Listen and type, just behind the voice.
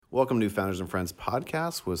Welcome to Founders and Friends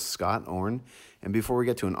podcast with Scott Orn. And before we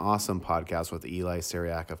get to an awesome podcast with Eli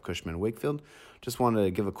Sariak of Cushman & Wakefield, just wanted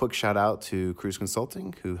to give a quick shout out to Cruise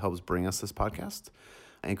Consulting, who helps bring us this podcast.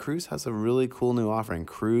 And Cruise has a really cool new offering,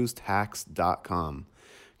 cruisetax.com.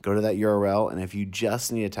 Go to that URL, and if you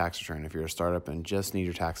just need a tax return, if you're a startup and just need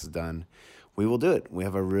your taxes done, we will do it. We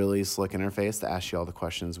have a really slick interface to ask you all the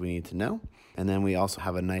questions we need to know. And then we also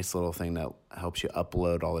have a nice little thing that helps you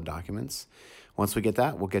upload all the documents. Once we get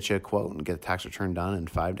that, we'll get you a quote and get a tax return done in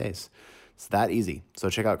 5 days. It's that easy. So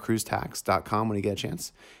check out cruisetax.com when you get a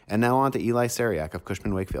chance. And now on to Eli Sariak of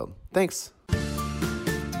Cushman & Wakefield. Thanks.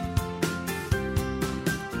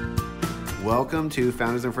 Welcome to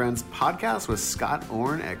Founders and Friends podcast with Scott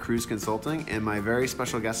Orn at Cruise Consulting. And my very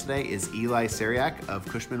special guest today is Eli Sariak of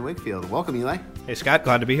Cushman & Wakefield. Welcome, Eli. Hey, Scott.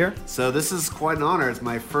 Glad to be here. So this is quite an honor. It's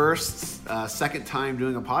my second time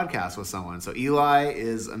doing a podcast with someone. So Eli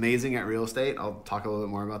is amazing at real estate. I'll talk a little bit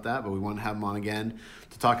more about that, but we want to have him on again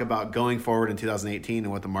to talk about going forward in 2018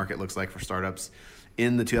 and what the market looks like for startups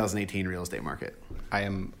in the 2018 real estate market. I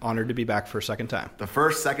am honored to be back for a second time. The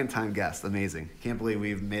first second-time guest. Amazing. Can't believe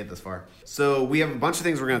we've made it this far. So we have a bunch of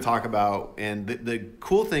things we're going to talk about, and the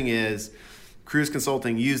cool thing is Cruise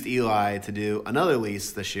Consulting used Eli to do another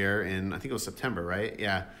lease this year in, I think it was September, right?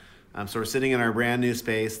 Yeah. So we're sitting in our brand new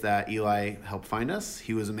space that Eli helped find us.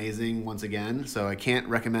 He was amazing once again, so I can't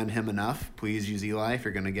recommend him enough. Please use Eli if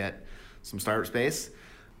you're going to get some startup space.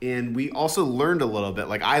 And we also learned a little bit,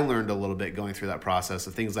 like I learned a little bit going through that process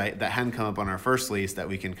of things that hadn't come up on our first lease that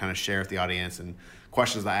we can kind of share with the audience and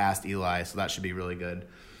questions that I asked Eli, so that should be really good.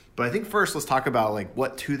 But I think first let's talk about like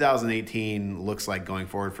what 2018 looks like going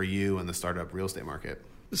forward for you in the startup real estate market.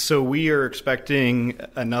 So we are expecting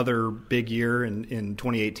another big year in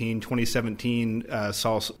 2018. 2017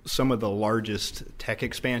 saw some of the largest tech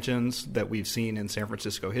expansions that we've seen in San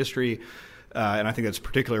Francisco history. And I think that's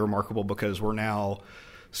particularly remarkable because we're now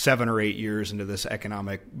 7 or 8 years into this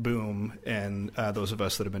economic boom, and those of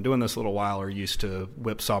us that have been doing this a little while are used to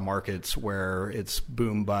whipsaw markets where it's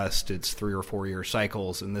boom bust, it's 3 or 4 year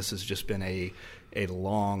cycles, and this has just been a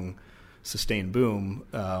long, sustained boom.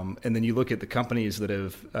 And then you look at the companies that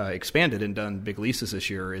have expanded and done big leases this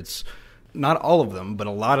year. It's not all of them, but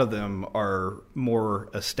a lot of them are more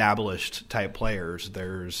established type players.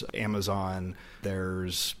 There's Amazon,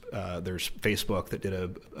 there's Facebook that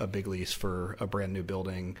did a big lease for a brand new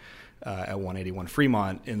building at 181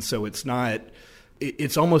 Fremont. And so it's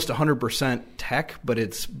almost 100% tech,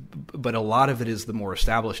 but a lot of it is the more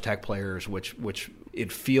established tech players, which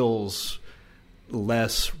it feels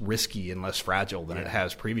less risky and less fragile than it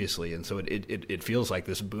has previously. And so it feels like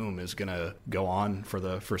this boom is going to go on for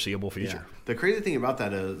the foreseeable future. Yeah. The crazy thing about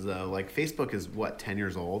that is like Facebook is 10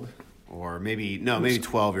 years old or maybe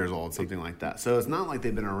 12 years old, something like that. So it's not like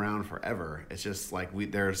they've been around forever. It's just like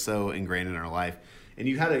they're so ingrained in our life. And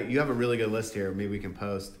you have a really good list here. Maybe we can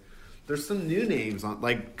post. There's some new names on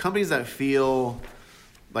like companies that feel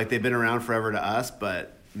like they've been around forever to us,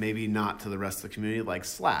 but maybe not to the rest of the community, like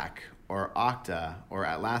Slack or Okta or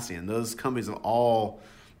Atlassian. Those companies have all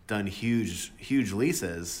done huge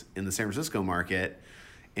leases in the San Francisco market.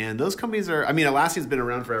 And those companies Atlassian's been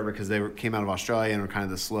around forever because they came out of Australia and were kind of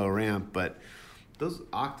the slow ramp. But those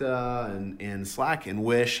Okta and Slack and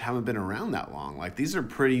Wish haven't been around that long. Like these are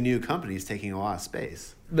pretty new companies taking a lot of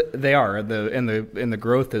space. They are, and the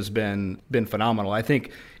growth has been phenomenal. I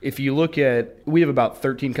think if you look at, we have about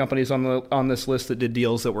 13 companies on this list that did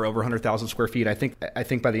deals that were over 100,000 square feet. I think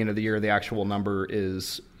by the end of the year, the actual number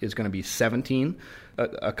is going to be 17.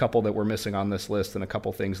 A couple that we're missing on this list, and a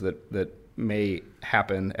couple things that may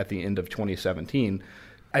happen at the end of 2017.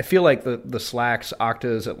 I feel like the Slacks,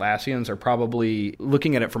 Oktas, Atlassians are probably,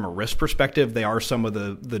 looking at it from a risk perspective, they are some of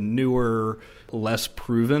the newer, less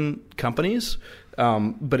proven companies.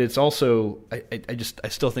 But it's also, I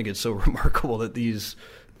still think it's so remarkable that these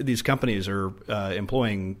companies are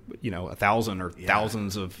employing 1,000 or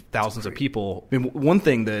thousands of people. I mean, one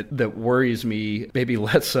thing that worries me, maybe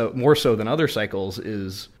more so than other cycles,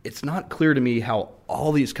 is it's not clear to me how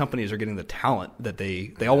all these companies are getting the talent that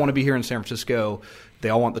they all want to be here in San Francisco. They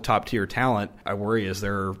all want the top tier talent. I worry, is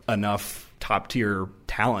there enough top tier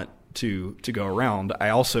talent to go around? I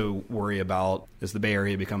also worry about, as the Bay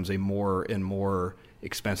Area becomes a more and more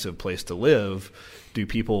expensive place to live, do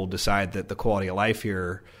people decide that the quality of life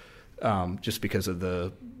here, mostly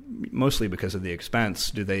because of the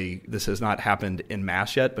expense, this has not happened en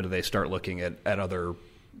masse yet, but do they start looking at other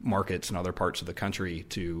markets and other parts of the country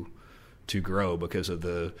to grow because of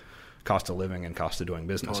the cost of living and cost of doing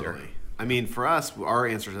business here? I mean, for us, our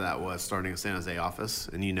answer to that was starting a San Jose office,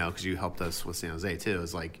 and because you helped us with San Jose too,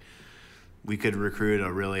 is like we could recruit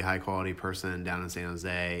a really high quality person down in San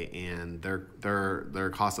Jose, and their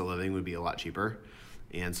cost of living would be a lot cheaper.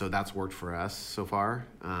 And so that's worked for us so far.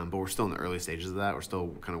 But we're still in the early stages of that. We're still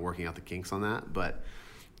kind of working out the kinks on that. But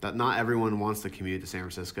that not everyone wants to commute to San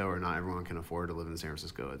Francisco, or not everyone can afford to live in San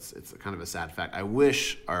Francisco. It's kind of a sad fact. I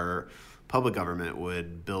wish our public government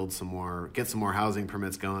would get some more housing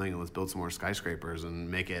permits going, and let's build some more skyscrapers and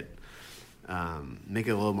make it a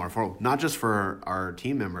little more affordable, not just for our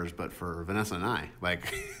team members, but for Vanessa and I.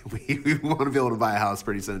 Like, we want to be able to buy a house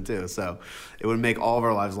pretty soon too. So it would make all of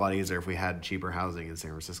our lives a lot easier if we had cheaper housing in San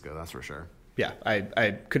Francisco. That's for sure. Yeah,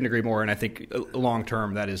 I couldn't agree more. And I think long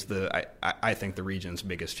term, that is I think the region's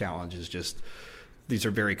biggest challenge is just these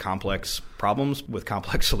are very complex problems with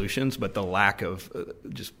complex solutions, but the lack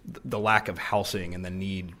of housing and the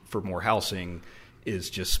need for more housing is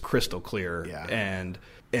just crystal clear. Yeah.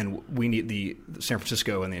 And we need the San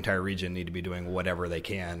Francisco and the entire region need to be doing whatever they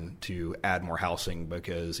can to add more housing,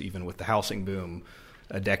 because even with the housing boom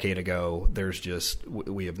a decade ago,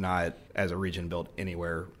 we have not, as a region, built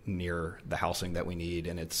anywhere near the housing that we need,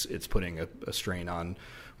 and it's putting a strain on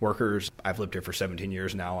workers. I've lived here for 17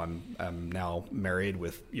 years now. I'm now married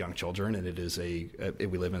with young children, and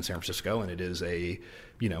we live in San Francisco, and it is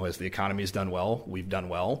as the economy's done well, we've done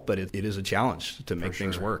well, but it is a challenge to make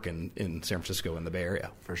things work in San Francisco and the Bay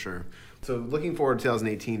Area. For sure. So looking forward to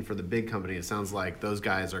 2018 for the big company, it sounds like those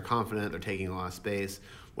guys are confident, they're taking a lot of space.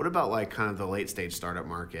 What about like kind of the late stage startup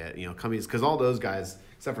market? Companies, because all those guys,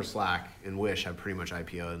 except for Slack and Wish, have pretty much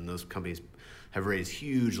IPO'd, and those companies have raised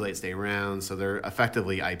huge late stage rounds, so they're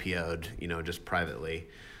effectively IPO'd, just privately.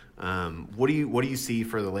 What do you see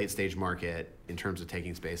for the late stage market in terms of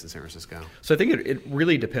taking space in San Francisco? So I think it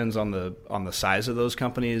really depends on the size of those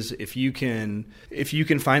companies. If you can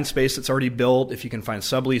find space that's already built, if you can find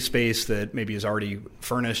sublease space that maybe is already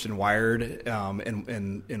furnished and wired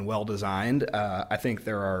and well designed, I think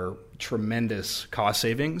there are tremendous cost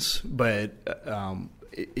savings. But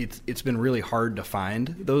it's been really hard to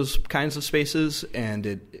find those kinds of spaces,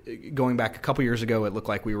 and going back a couple years ago, it looked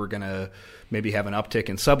like we were going to maybe have an uptick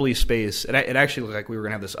in sublease space. It actually looked like we were going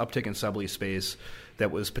to have this uptick in sublease space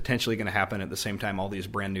that was potentially going to happen at the same time all these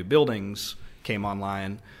brand new buildings came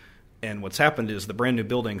online. And what's happened is the brand new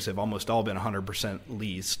buildings have almost all been 100%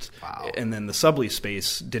 leased. Wow. And then the sublease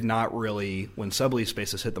space did not really, when sublease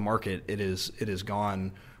space has hit the market, it is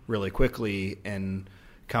gone really quickly. And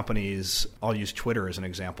companies, I'll use Twitter as an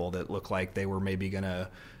example, that look like they were maybe going to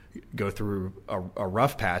go through a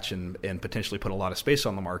rough patch and potentially put a lot of space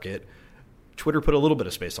on the market. Twitter put a little bit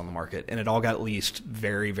of space on the market, and it all got leased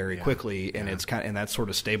very, very quickly, and and that's sort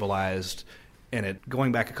of stabilized. And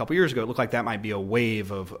going back a couple years ago, it looked like that might be a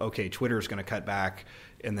wave of, okay, Twitter's going to cut back,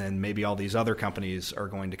 and then maybe all these other companies are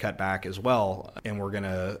going to cut back as well, and we're going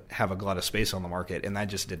to have a glut of space on the market. And that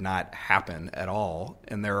just did not happen at all.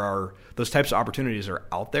 And those types of opportunities are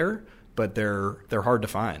out there, but they're hard to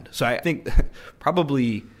find. So I think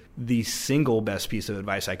probably the single best piece of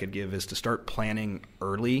advice I could give is to start planning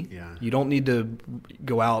early. Yeah. You don't need to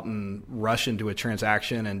go out and rush into a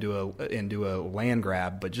transaction and do a land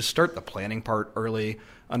grab, but just start the planning part early.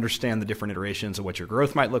 Understand the different iterations of what your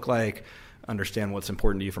growth might look like. Understand what's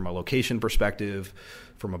important to you from a location perspective,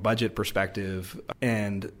 from a budget perspective,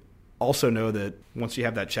 and also know that once you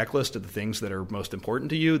have that checklist of the things that are most important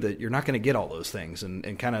to you, that you're not going to get all those things,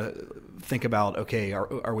 and kind of think about, okay,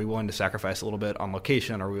 are we willing to sacrifice a little bit on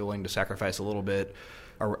location? Are we willing to sacrifice a little bit?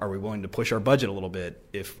 Are we willing to push our budget a little bit?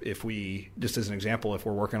 If we, just as an example, if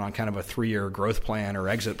we're working on kind of a 3-year growth plan or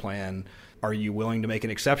exit plan, are you willing to make an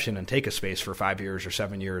exception and take a space for 5 years or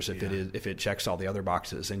 7 years if it checks all the other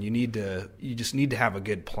boxes? And you just need to have a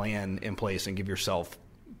good plan in place and give yourself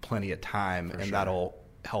plenty of time, that'll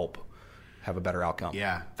help have a better outcome.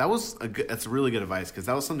 Yeah, that's really good advice, because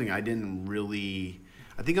that was something I didn't really.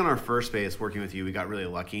 I think on our first space working with you, we got really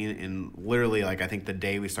lucky, and literally, like, I think the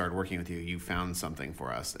day we started working with you, you found something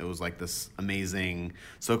for us. It was like this amazing.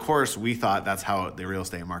 So of course we thought that's how the real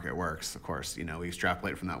estate market works. Of course, we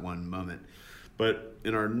extrapolate from that one moment. But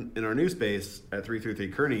in our new space at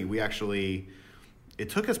 333 Kearny, it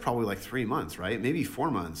took us probably like 3 months, right? Maybe 4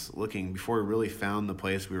 months looking before we really found the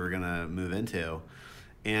place we were going to move into.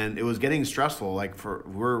 And it was getting stressful. Like,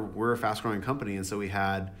 we're a fast growing company, and so we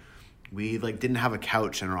didn't have a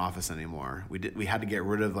couch in our office anymore. We had to get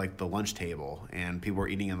rid of like the lunch table, and people were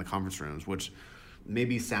eating in the conference rooms, which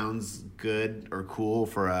maybe sounds good or cool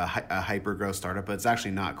for a hyper growth startup, but it's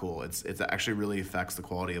actually not cool. It's actually really affects the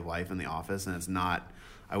quality of life in the office, and it's not.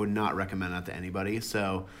 I would not recommend that to anybody.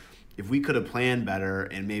 So if we could have planned better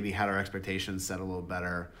and maybe had our expectations set a little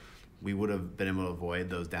better, we would have been able to avoid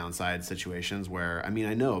those downside situations where, I mean,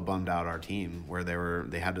 I know it bummed out our team where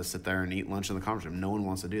they had to sit there and eat lunch in the conference room. No one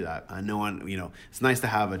wants to do that. No one, it's nice to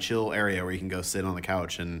have a chill area where you can go sit on the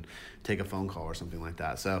couch and take a phone call or something like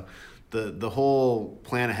that. So the whole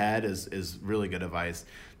plan ahead is really good advice.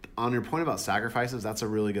 On your point about sacrifices, that's a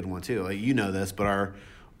really good one too. Like, this, but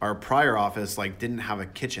our prior office didn't have a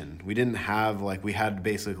kitchen. We didn't have we had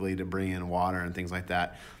basically to bring in water and things like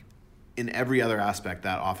that. In every other aspect,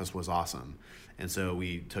 that office was awesome. And so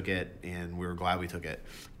we took it, and we were glad we took it.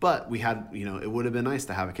 But we had, it would have been nice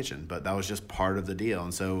to have a kitchen, but that was just part of the deal.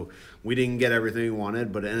 And so we didn't get everything we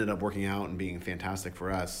wanted, but it ended up working out and being fantastic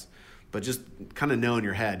for us. But just kind of know in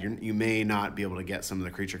your head, you may not be able to get some of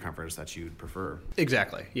the creature comforts that you'd prefer.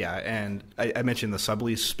 Exactly, yeah. And I mentioned the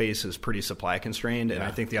sublease space is pretty supply constrained. And Yeah.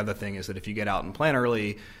 I think the other thing is that if you get out and plan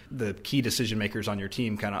early, the key decision makers on your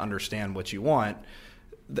team kind of understand what you want.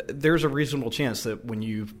 There's a reasonable chance that when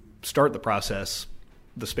you start the process,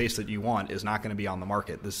 the space that you want is not going to be on the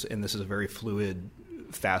market. This is a very fluid,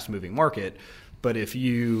 fast-moving market. But if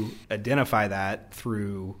you identify that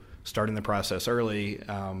through starting the process early,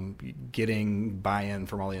 getting buy-in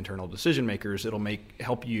from all the internal decision makers, it'll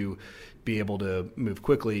help you be able to move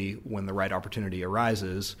quickly when the right opportunity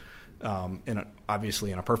arises. And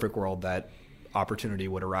obviously, in a perfect world, that opportunity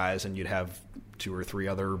would arise, and you'd have 2 or 3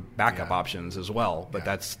 other backup options as well. But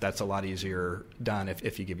that's a lot easier done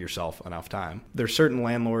if you give yourself enough time. There's certain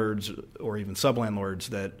landlords or even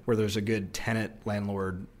sub-landlords where there's a good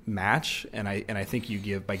tenant-landlord match, and I think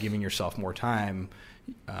by giving yourself more time,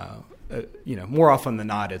 more often than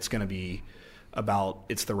not, it's going to be about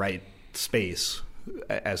it's the right space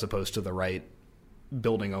as opposed to the right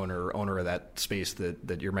building owner of that space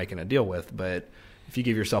that you're making a deal with. But if you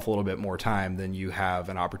give yourself a little bit more time, then you have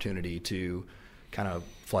an opportunity to kind of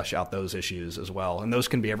flesh out those issues as well. And those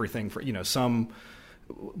can be everything for,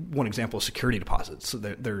 one example is security deposits. So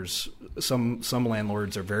there's some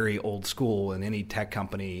landlords are very old school, and any tech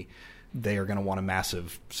company, they are going to want a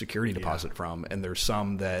massive security deposit from. And there's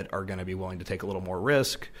some that are going to be willing to take a little more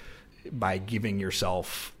risk. By giving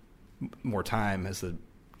yourself more time as the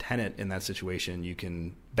tenant in that situation, you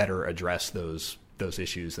can better address those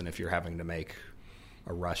issues than if you're having to make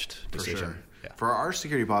a rushed decision. For sure. Yeah. For our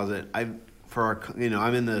security deposit, I'm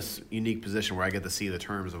in this unique position where I get to see the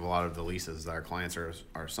terms of a lot of the leases that our clients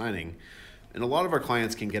are signing. And a lot of our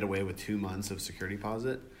clients can get away with 2 months of security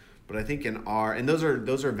deposit. But I think and those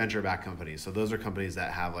are venture-backed companies. So those are companies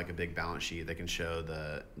that have a big balance sheet that can show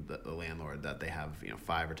the landlord that they have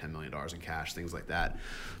 $5 or $10 million in cash, things like that.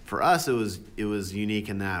 For us, it was unique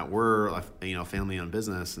in that we're a family-owned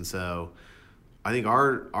business, and so I think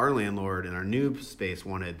our landlord in our new space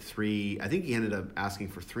wanted 3. I think he ended up asking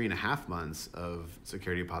for 3.5 months of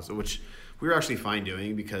security deposit, which we were actually fine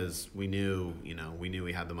doing because we knew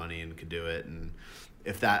we had the money and could do it. And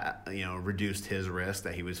if that reduced his risk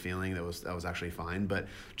that he was feeling, that was actually fine. But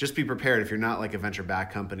just be prepared. If you're not a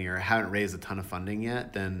venture-backed company or haven't raised a ton of funding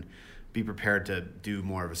yet, then be prepared to do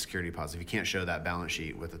more of a security deposit if you can't show that balance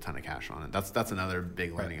sheet with a ton of cash on it. That's another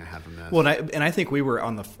big learning I had from this. Well, and I think we were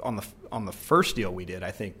on the first deal we did.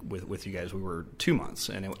 I think with you guys, we were 2 months,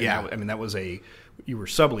 and that was you were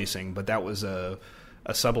subleasing, but that was a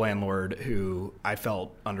sub-landlord who I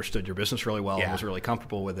felt understood your business really well and was really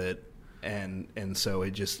comfortable with it. And so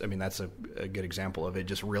it just, that's a good example of it.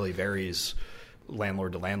 Just really varies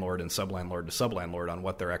landlord to landlord and sub-landlord to sub-landlord on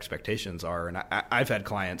what their expectations are. And I've had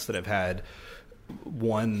clients that have had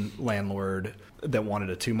one landlord that wanted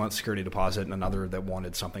a 2-month security deposit and another that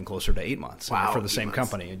wanted something closer to 8 months for the same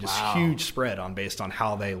company. Just huge spread based on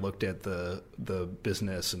how they looked at the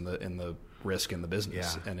business and the risk in the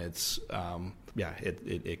business. Yeah. And it's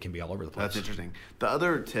it can be all over the place. That's interesting. The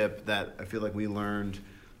other tip that I feel like we learned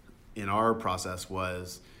in our process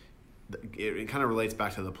was, it kind of relates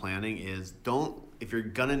back to the planning, is if you're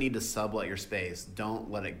going to need to sublet your space, don't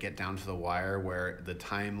let it get down to the wire where the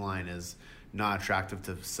timeline is not attractive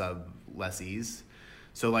to sub-lessees.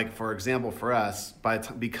 So for example, for us,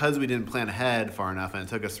 because we didn't plan ahead far enough and it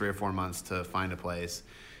took us 3 or 4 months to find a place,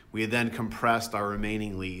 we then compressed our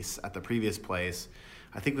remaining lease at the previous place.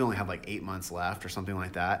 I think we only had 8 months left or something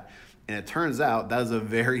like that. And it turns out that is a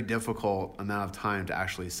very difficult amount of time to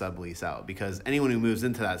actually sublease out, because anyone who moves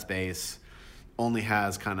into that space only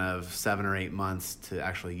has kind of 7 or 8 months to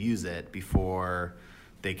actually use it before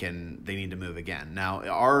they need to move again. Now,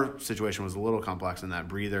 our situation was a little complex in that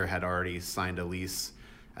Breather had already signed a lease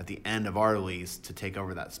at the end of our lease to take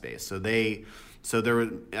over that space. So there were,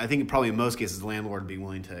 I think probably in most cases, the landlord would be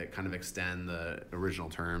willing to kind of extend the original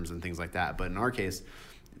terms and things like that. But in our case,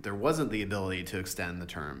 there wasn't the ability to extend the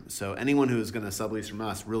term. So anyone who was going to sublease from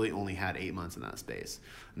us really only had 8 months in that space.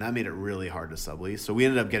 And that made it really hard to sublease. So we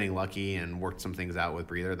ended up getting lucky and worked some things out with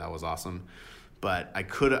Breather. That was awesome. But I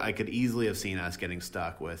could easily have seen us getting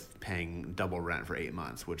stuck with paying double rent for 8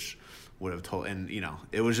 months, which would have told, and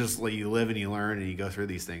it was just like you live and you learn and you go through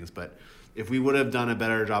these things. But if we would have done a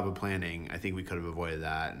better job of planning, I think we could have avoided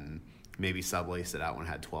that and maybe subleased it out when it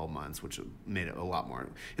had 12 months, which made it a lot more.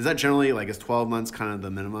 Is that generally is 12 months kind of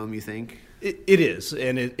the minimum, you think? It is.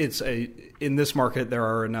 And in this market, there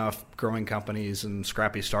are enough growing companies and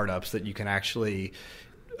scrappy startups that you can actually,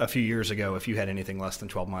 a few years ago, if you had anything less than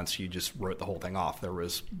 12 months, you just wrote the whole thing off. There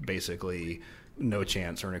was basically no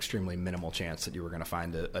chance or an extremely minimal chance that you were going to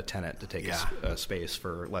find a tenant to take a space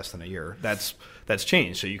for less than a year. That's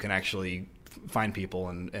changed. So you can actually find people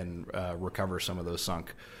and recover some of those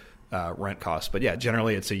sunk rent costs. But yeah,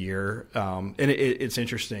 generally it's a year. And it's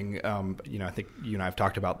interesting. I think you and I have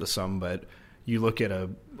talked about this some, but you look at a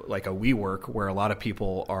WeWork where a lot of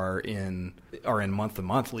people are in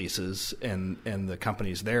month-to-month leases, and the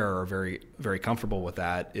companies there are very, very comfortable with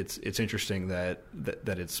that. It's interesting that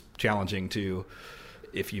it's challenging to,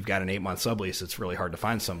 if you've got an 8-month sublease, it's really hard to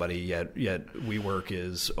find somebody. Yet WeWork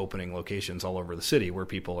is opening locations all over the city where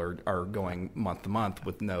people are going month to month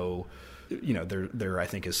with no. There I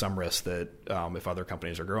think is some risk that if other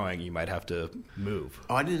companies are growing, you might have to move.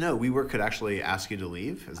 Oh, I didn't know WeWork could actually ask you to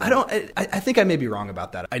leave. I think I may be wrong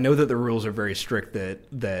about that. I know that the rules are very strict.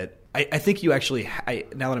 That I think you actually.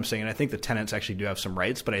 Now that I'm saying it, I think the tenants actually do have some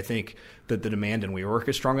rights, but I think that the demand in WeWork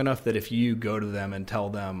is strong enough that if you go to them and tell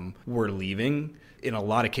them we're leaving, in a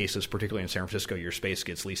lot of cases, particularly in San Francisco, your space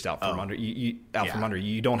gets leased out from under you. From under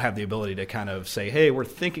you. You don't have the ability to kind of say, "Hey, we're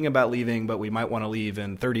thinking about leaving, but we might want to leave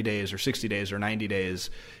in 30 days or 60 days or 90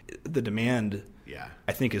 days." The demand,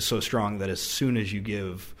 I think, is so strong that as soon as you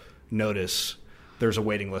give notice, there's a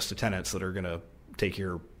waiting list of tenants that are going to take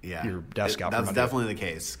your desk out. That's definitely the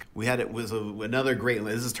case. We had another great.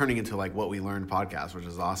 This is turning into what we learned podcast, which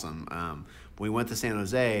is awesome. When we went to San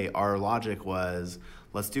Jose, our logic was,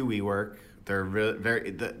 let's do WeWork. They're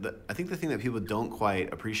very. I think the thing that people don't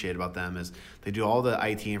quite appreciate about them is they do all the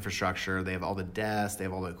IT infrastructure. They have all the desks. They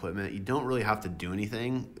have all the equipment. You don't really have to do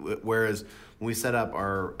anything. Whereas when we set up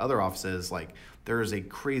our other offices, there is a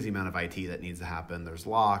crazy amount of IT that needs to happen. There's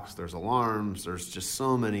locks. There's alarms. There's just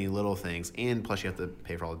so many little things, and plus you have to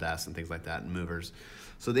pay for all the desks and things like that and movers.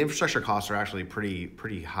 So the infrastructure costs are actually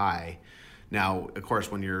pretty high. Now, of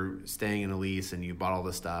course, when you're staying in a lease and you bought all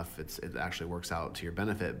this stuff, it actually works out to your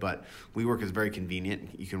benefit. But WeWork is very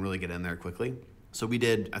convenient. You can really get in there quickly. So we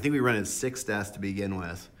rented 6 desks to begin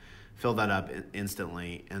with, filled that up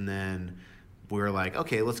instantly, and then we were like,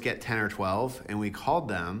 okay, let's get 10 or 12. And we called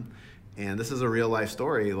them, and this is a real life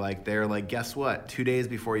story. They're like, guess what? 2 days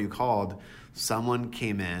before you called, someone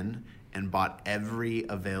came in and bought every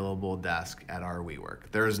available desk at our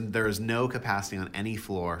WeWork. There is no capacity on any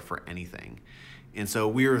floor for anything. And so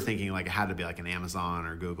we were thinking it had to be an Amazon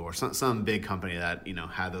or Google or some big company that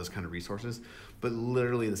had those kind of resources. But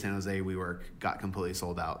literally the San Jose WeWork got completely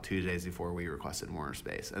sold out 2 days before we requested more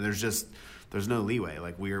space. And there's no leeway.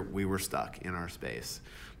 We were stuck in our space.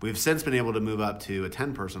 We've since been able to move up to a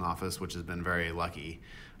 10-person office, which has been very lucky.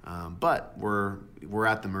 But we're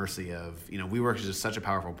at the mercy of, WeWork is just such a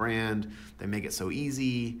powerful brand. They make it so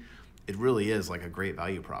easy. It really is a great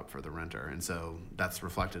value prop for the renter. And so that's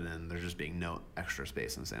reflected in there just being no extra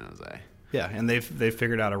space in San Jose. Yeah, and they've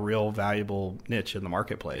figured out a real valuable niche in the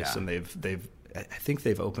marketplace. Yeah. And I think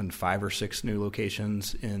they've opened 5 or 6 new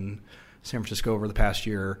locations in San Francisco over the past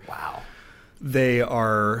year. Wow. They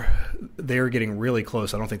are getting really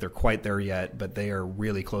close. I don't think they're quite there yet, but they are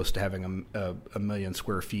really close to having a million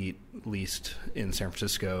square feet leased in San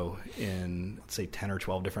Francisco in, let's say, 10 or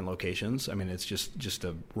 12 different locations. I mean, it's just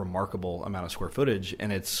a remarkable amount of square footage,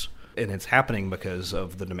 and it's happening because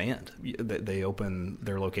of the demand. They open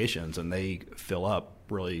their locations and they fill up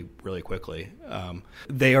really, really quickly.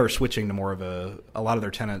 They are switching to more of a lot of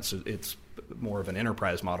their tenants. It's more of an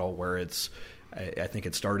enterprise model where I think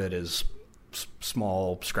it started as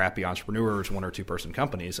small, scrappy entrepreneurs, 1 or 2 person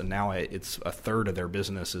companies, and now it's a third of their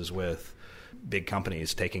business is with big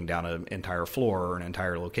companies taking down an entire floor or an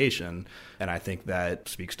entire location. And I think that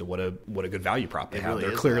speaks to what a good value prop they have. Really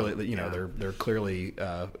they're clearly, they're clearly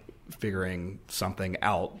figuring something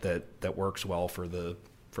out that works well for the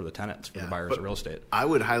tenants, for the buyers of real estate. I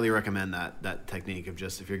would highly recommend that technique of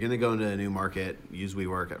just, if you're going to go into a new market, use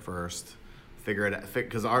WeWork at first, figure it out,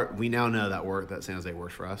 because we now know that San Jose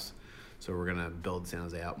works for us. So we're going to build San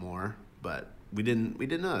Jose out more, but we didn't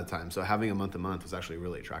know at the time. So having a month-to-month was actually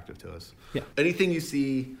really attractive to us. Yeah. Anything you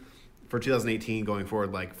see for 2018 going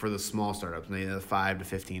forward, like for the small startups, maybe the 5 to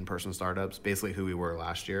 15 person startups, basically who we were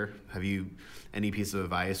last year, have you any piece of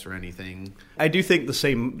advice or anything? I do think the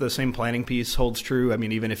same planning piece holds true. I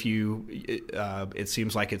mean, even if it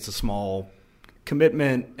seems like it's a small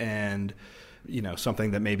commitment and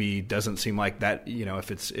something that maybe doesn't seem like that.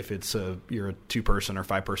 If it's you're a 2-person or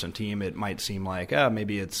 5-person team, it might seem like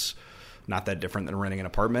maybe it's not that different than renting an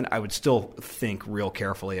apartment. I would still think real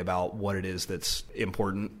carefully about what it is that's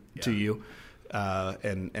important to you,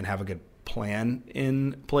 and have a good plan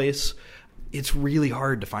in place. It's really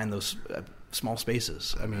hard to find those small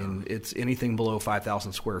spaces. I mean, it's anything below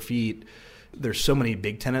 5,000 square feet. There's so many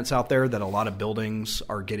big tenants out there that a lot of buildings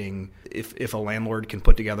are getting, if a landlord can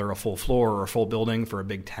put together a full floor or a full building for a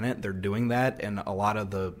big tenant, they're doing that. And a lot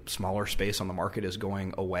of the smaller space on the market is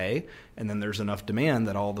going away. And then there's enough demand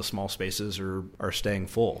that all the small spaces are staying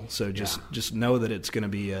full. So just know that it's going to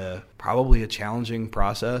be probably a challenging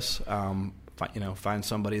process. Find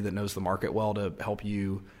somebody that knows the market well to help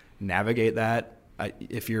you navigate that.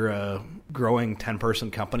 If you're a growing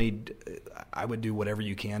 10-person company, I would do whatever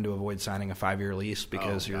you can to avoid signing a 5-year lease,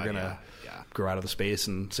 because you're going to grow out of the space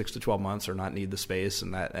in 6 to 12 months or not need the space,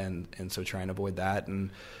 and so try and avoid that.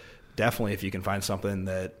 And definitely, if you can find something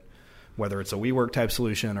that, whether it's a WeWork type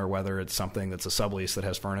solution or whether it's something that's a sublease that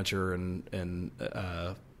has furniture and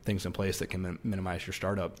things in place that can minimize your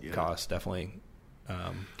startup costs, definitely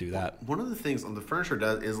do that. One of the things on the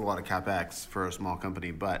furniture is a lot of CapEx for a small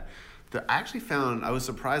company, but I actually found, I was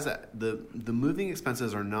surprised that the moving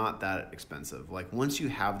expenses are not that expensive. Like once you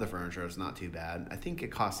have the furniture, it's not too bad. I think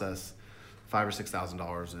it costs us $5,000 or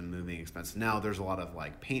 $6,000 in moving expenses. Now there's a lot of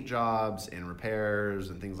like paint jobs and repairs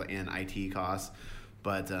and things like, and IT costs,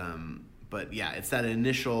 but yeah, it's that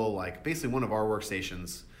initial, like basically one of our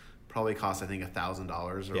workstations probably costs I think $1,000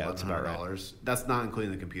 or $1,100. Right. That's not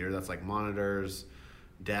including the computer. That's like monitors,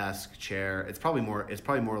 desk, chair. It's probably more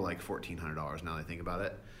like $1,400 now that I think about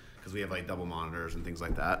it, because we have like double monitors and things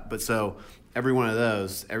like that. But so every one of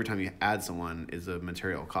those, every time you add someone, is a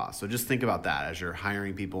material cost. So just think about that as you're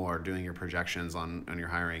hiring people or doing your projections on your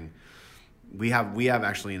hiring. We have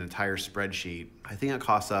actually an entire spreadsheet. I think it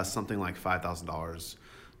costs us something like $5,000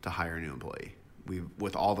 to hire a new employee.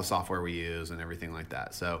 With all the software we use and everything like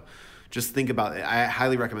that. So just think about it. I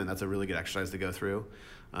highly recommend, that's a really good exercise to go through.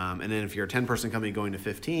 And then if you're a 10-person company going to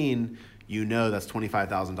 15, that's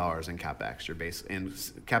 $25,000 in CapEx. Your base and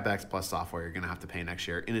CapEx plus software you're going to have to pay next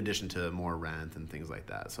year, in addition to more rent and things like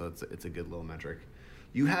that. So it's a good little metric.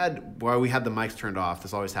 While we had the mics turned off,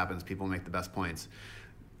 this always happens. People make the best points.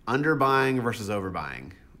 Underbuying versus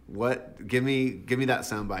overbuying. Give me that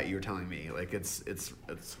soundbite you were telling me. Like it's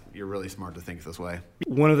you're really smart to think this way.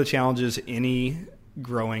 One of the challenges any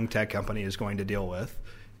growing tech company is going to deal with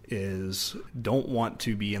is don't want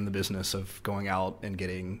to be in the business of going out and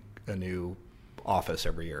getting a new office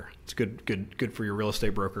every year. It's good for your real estate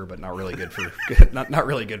broker, but not really good for not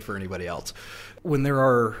really good for anybody else.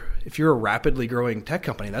 If you're a rapidly growing tech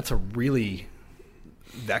company, that's a really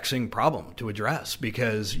vexing problem to address,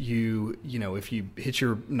 because if you hit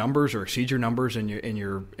your numbers or exceed your numbers and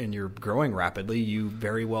you're growing rapidly, you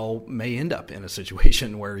very well may end up in a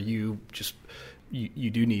situation where you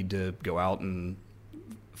do need to go out and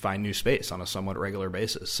find new space on a somewhat regular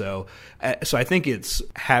basis. So I think it's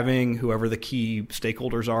having whoever the key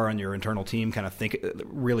stakeholders are on your internal team kind of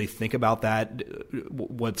really think about that.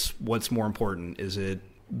 What's more important? Is it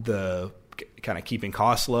the kind of keeping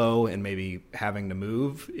costs low and maybe having to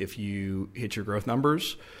move if you hit your growth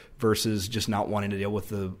numbers, versus just not wanting to deal with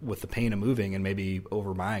the pain of moving and maybe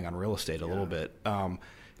overbuying on real estate a little bit.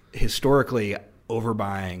 Historically,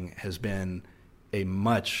 overbuying has been a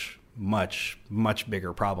much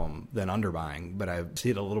bigger problem than underbuying, but I see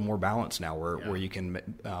it a little more balanced now where you can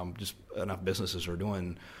just enough businesses are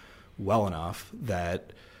doing well enough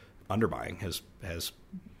that underbuying has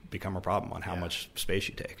become a problem on how much space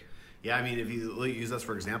you take. Yeah, I mean, if you use us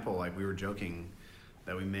for example, like we were joking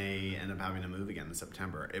that we may end up having to move again in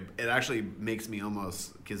September. It actually gives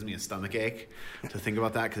me a stomach ache to think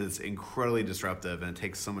about that, because it's incredibly disruptive and it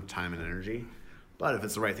takes so much time and energy. But if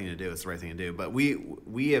it's the right thing to do, it's the right thing to do. But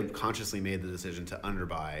we have consciously made the decision to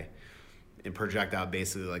underbuy and project out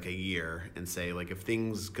basically like a year and say, like, if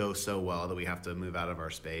things go so well that we have to move out of our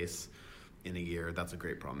space in a year, that's a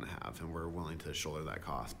great problem to have, and we're willing to shoulder that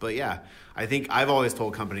cost. But yeah, I think I've always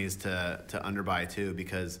told companies to underbuy too,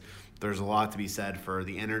 because there's a lot to be said for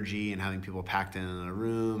the energy and having people packed in a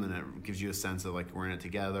room, and it gives you a sense of like we're in it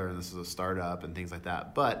together and this is a startup and things like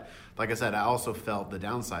that. But like I said, I also felt the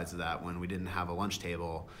downsides of that when we didn't have a lunch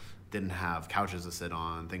table, didn't have couches to sit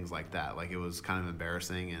on, things like that. Like it was kind of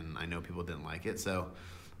embarrassing, and I know people didn't like it. So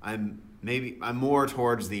I'm more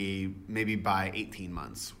towards maybe by 18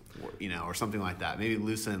 months, or something like that. Maybe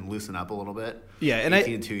loosen up a little bit. Yeah, and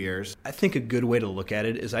 18 to 2 years. I think a good way to look at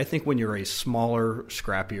it is I think when you're a smaller,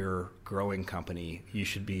 scrappier, growing company, you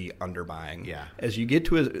should be underbuying. Yeah. As you get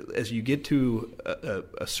to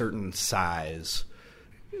a certain size,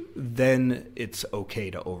 then it's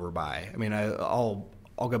okay to overbuy. I mean, I'll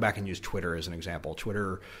go back and use Twitter as an example.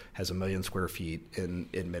 Twitter has 1 million square feet in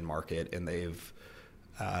mid-market, and they've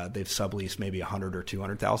subleased maybe 100 or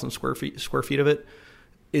 200,000 square feet of it.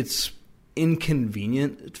 It's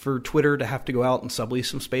inconvenient for Twitter to have to go out and sublease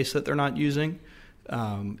some space that they're not using.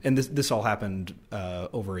 And this all happened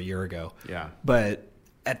over a year ago. Yeah. But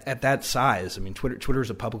at that size, I mean, Twitter is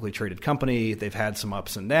a publicly traded company. They've had some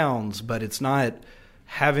ups and downs, but it's not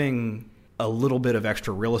having a little bit of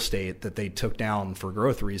extra real estate that they took down for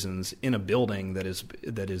growth reasons in a building that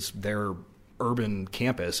is their urban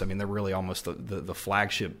campus. I mean, they're really almost the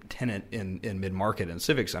flagship tenant in mid-market and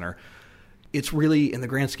Civic Center. It's really, in the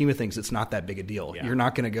grand scheme of things, it's not that big a deal. Yeah. You're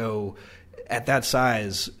not going to go, at that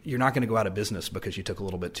size, you're not going to go out of business because you took a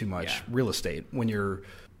little bit too much real estate. When you're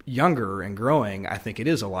younger and growing, I think it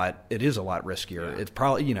is a lot riskier. Yeah.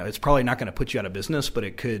 It's probably not going to put you out of business, but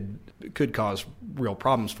it could cause real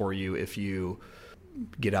problems for you if you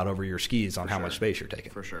get out over your skis on how much space you're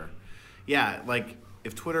taking. For sure. Yeah, like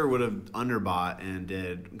if Twitter would have underbought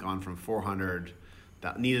and gone from 400,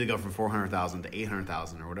 that needed to go from 400,000 to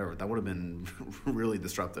 800,000 or whatever, that would have been really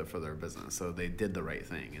disruptive for their business. So they did the right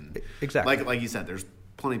thing. And exactly, like you said, there's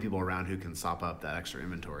plenty of people around who can sop up that extra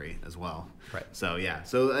inventory as well. Right. So yeah.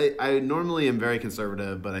 So I normally am very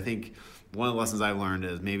conservative, but I think one of the lessons I've learned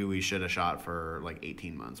is maybe we should have shot for like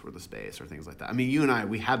 18 months worth of space or things like that. I mean, you and I,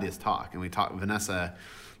 we had this talk, and we talked, Vanessa,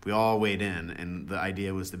 we all weighed in, and the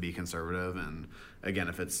idea was to be conservative. And again,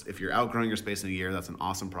 if you're outgrowing your space in a year, that's an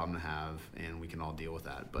awesome problem to have, and we can all deal with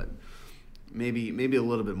that. But maybe a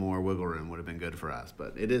little bit more wiggle room would have been good for us.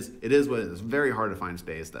 But it is what it is. It's very hard to find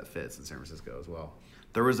space that fits in San Francisco as well.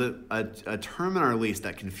 There was a term in our lease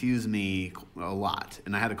that confused me a lot,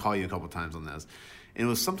 and I had to call you a couple of times on this. And it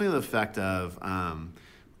was something to the effect of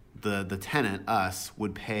the tenant, us,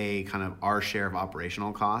 would pay kind of our share of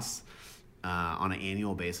operational costs on an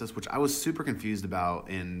annual basis, which I was super confused about,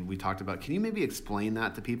 and we talked about. Can you maybe explain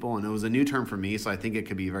that to people? And it was a new term for me, so I think it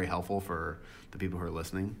could be very helpful for the people who are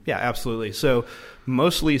listening. Yeah, absolutely. So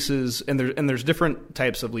most leases, and there's different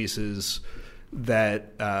types of leases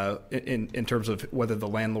that in terms of whether the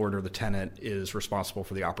landlord or the tenant is responsible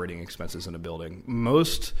for the operating expenses in a building.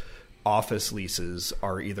 Most office leases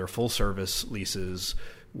are either full service leases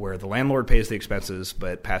where the landlord pays the expenses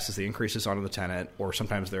but passes the increases onto the tenant, or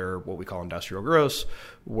sometimes they're what we call industrial gross,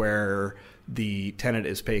 where the tenant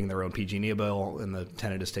is paying their own PG&E bill and the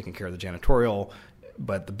tenant is taking care of the janitorial,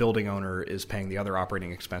 but the building owner is paying the other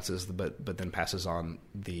operating expenses but then passes on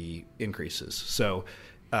the increases. So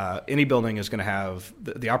any building is going to have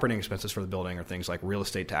the operating expenses for the building are things like real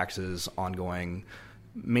estate taxes, ongoing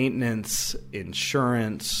maintenance,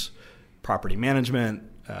 insurance, property management.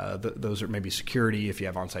 Those are maybe security if you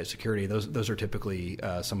have on-site security. Those are typically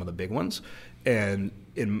some of the big ones. And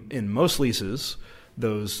in most leases,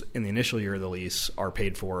 those in the initial year of the lease are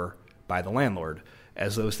paid for by the landlord.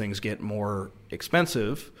 As those things get more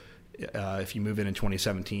expensive, if you move in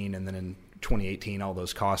 2017 and then in 2018, all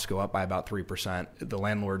those costs go up by about 3%. The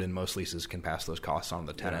landlord in most leases can pass those costs on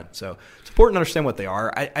to the tenant. Yeah. So it's important to understand what they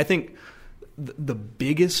are. I think the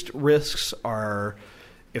biggest risks are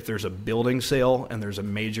if there's a building sale and there's a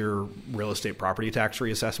major real estate property tax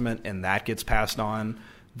reassessment and that gets passed on,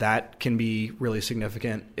 that can be really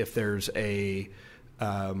significant. If there's a...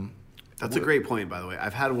 That's a great point, by the way.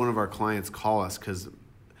 I've had one of our clients call us because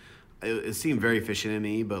it seemed very fishy to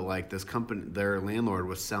me, but like this company, their landlord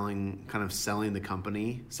was selling the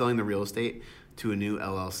company, selling the real estate to a new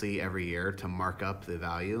LLC every year to mark up the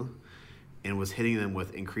value, and was hitting them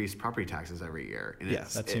with increased property taxes every year. And yeah,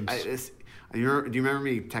 that seems... do you remember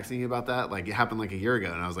me texting you about that? Like, it happened like a year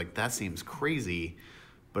ago, and I was like, that seems crazy,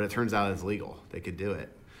 but it turns out it's legal. They could do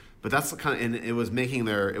it. But that's the kind of, and it was making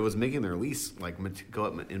their lease like go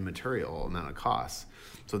up in material amount of costs.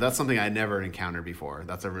 So that's something I never encountered before.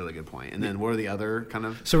 That's a really good point. And then what are the other kind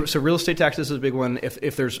of? So real estate taxes is a big one.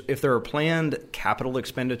 If there are planned capital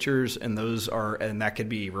expenditures, and that could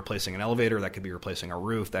be replacing an elevator, that could be replacing a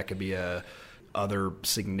roof, that could be other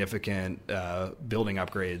significant building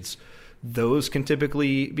upgrades. Those can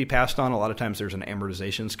typically be passed on. A lot of times there's an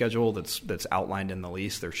amortization schedule that's outlined in the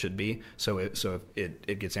lease. There should be. So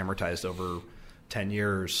it gets amortized over 10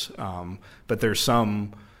 years. But there's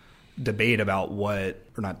some debate about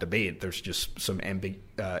not debate. There's just some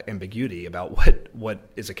ambiguity about what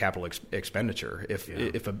is a capital expenditure.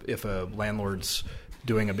 If a landlord's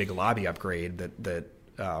doing a big lobby upgrade, that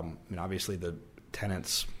obviously the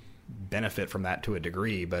tenants benefit from that to a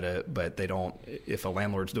degree, but they don't. If a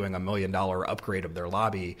landlord's doing $1 million upgrade of their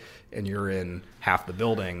lobby and you're in half the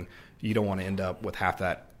building, you don't want to end up with half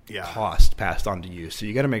that cost passed on to you. So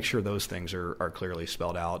you got to make sure those things are clearly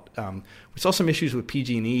spelled out. We saw some issues with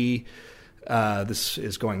PG&E. This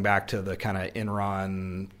is going back to the kind of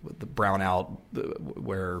Enron, the brownout,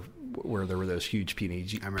 where there were those huge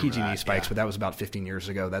PG&E spikes, but that was about 15 years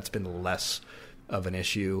ago. That's been less of an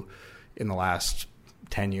issue in the last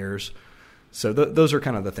 10 years. So those are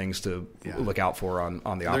kind of the things to look out for on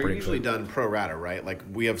the operating. They're usually done pro rata, right? Like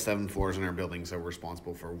we have 7 floors in our building, so we're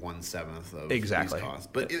responsible for 1/7 of these costs.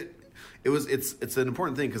 But it's an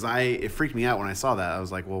important thing because it freaked me out when I saw that. I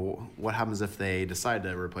was like, well, what happens if they decide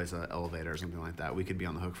to replace an elevator or something like that? We could be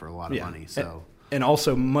on the hook for a lot of money. So and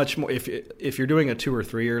also much more if you're doing a 2 or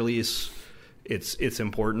 3 year lease, it's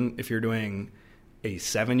important. If you're doing a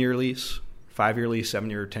 7-year lease, 5-year lease,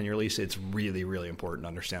 7-year, 10-year lease, it's really, really important to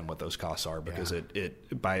understand what those costs are because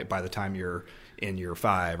it by the time you're in year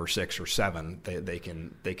 5 or 6 or 7, they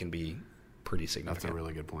can be pretty significant. That's a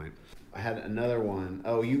really good point. I had another one.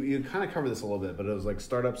 Oh, you kind of covered this a little bit, but it was like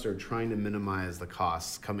startups are trying to minimize the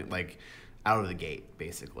costs coming like out of the gate,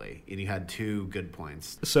 basically. And you had 2 good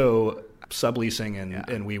points. So subleasing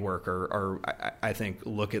and WeWork are I think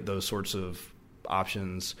look at those sorts of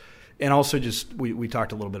options. And also just we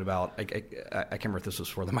talked a little bit about, I can't remember if this was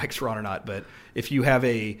before the mics were on or not, but if you have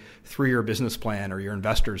a 3-year business plan or your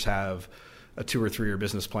investors have a 2 or 3-year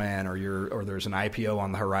business plan or there's an IPO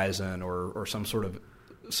on the horizon or some sort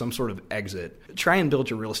of exit, try and build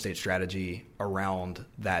your real estate strategy around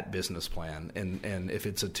that business plan. And if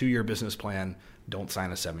it's a 2-year business plan, don't sign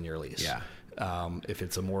a 7-year lease. Yeah. If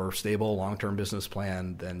it's a more stable long-term business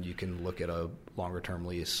plan, then you can look at a longer-term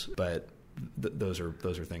lease. But those are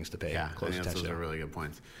things to pay close attention to. Those are really good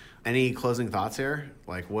points. Any closing thoughts here?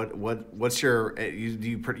 Like what's your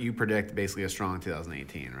you predict basically a strong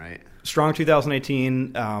 2018, right? Strong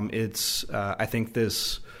 2018.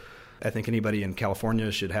 I think anybody in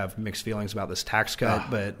California should have mixed feelings about this tax cut,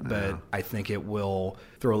 but I think it will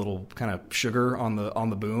throw a little kind of sugar on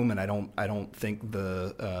the boom, and I don't think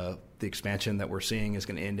the expansion that we're seeing is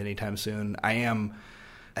going to end anytime soon.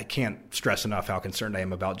 I can't stress enough how concerned I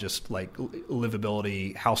am about just like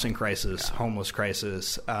livability, housing crisis, homeless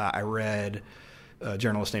crisis. I read a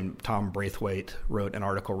journalist named Tom Braithwaite wrote an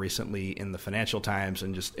article recently in the Financial Times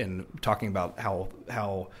and talking about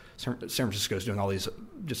how San Francisco is doing all these,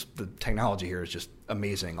 just the technology here is just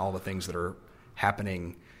amazing. All the things that are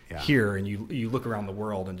happening here, and you look around the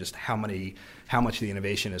world and just how much of the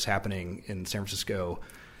innovation is happening in San Francisco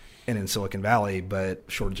and in Silicon Valley, but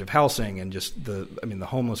shortage of housing and just the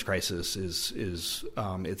homeless crisis is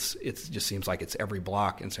it just seems like it's every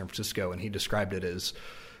block in San Francisco. And he described it as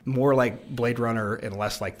more like Blade Runner and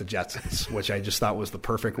less like the Jetsons, which I just thought was the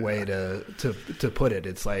perfect way to put it.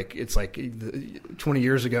 It's like 20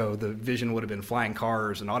 years ago, the vision would have been flying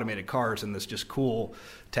cars and automated cars and this just cool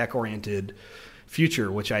tech oriented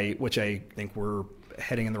future, which I think we're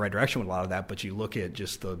heading in the right direction with a lot of that. But you look at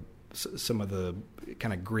just some of the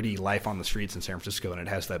kind of gritty life on the streets in San Francisco, and it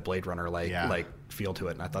has that Blade Runner like feel to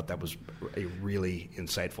it. And I thought that was a really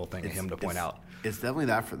insightful thing of him to point out. It's definitely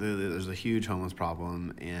that. There's a huge homeless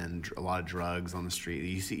problem and a lot of drugs on the street.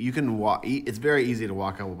 You can walk. It's very easy to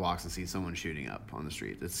walk a couple blocks and see someone shooting up on the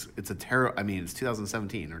street. It's a terror. I mean, it's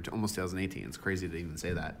 2017 or almost 2018. It's crazy to even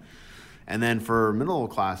say that. And then for middle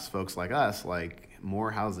class folks like us, like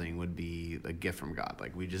more housing would be a gift from God.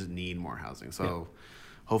 Like we just need more housing. So. Yeah.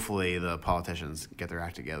 Hopefully the politicians get their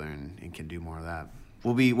act together and can do more of that.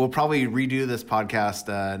 We'll probably redo this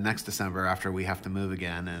podcast next December after we have to move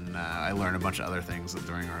again, and I learned a bunch of other things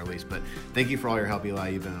during our release. But thank you for all your help, Eli.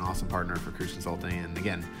 You've been an awesome partner for Cruise Consulting, and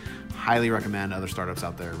again, highly recommend other startups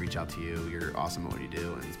out there reach out to you. You're awesome at what you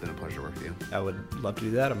do, and it's been a pleasure to work with you. I would love to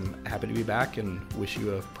do that. I'm happy to be back and wish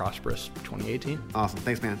you a prosperous 2018. Awesome.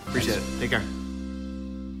 Thanks, man. Appreciate it. Take care.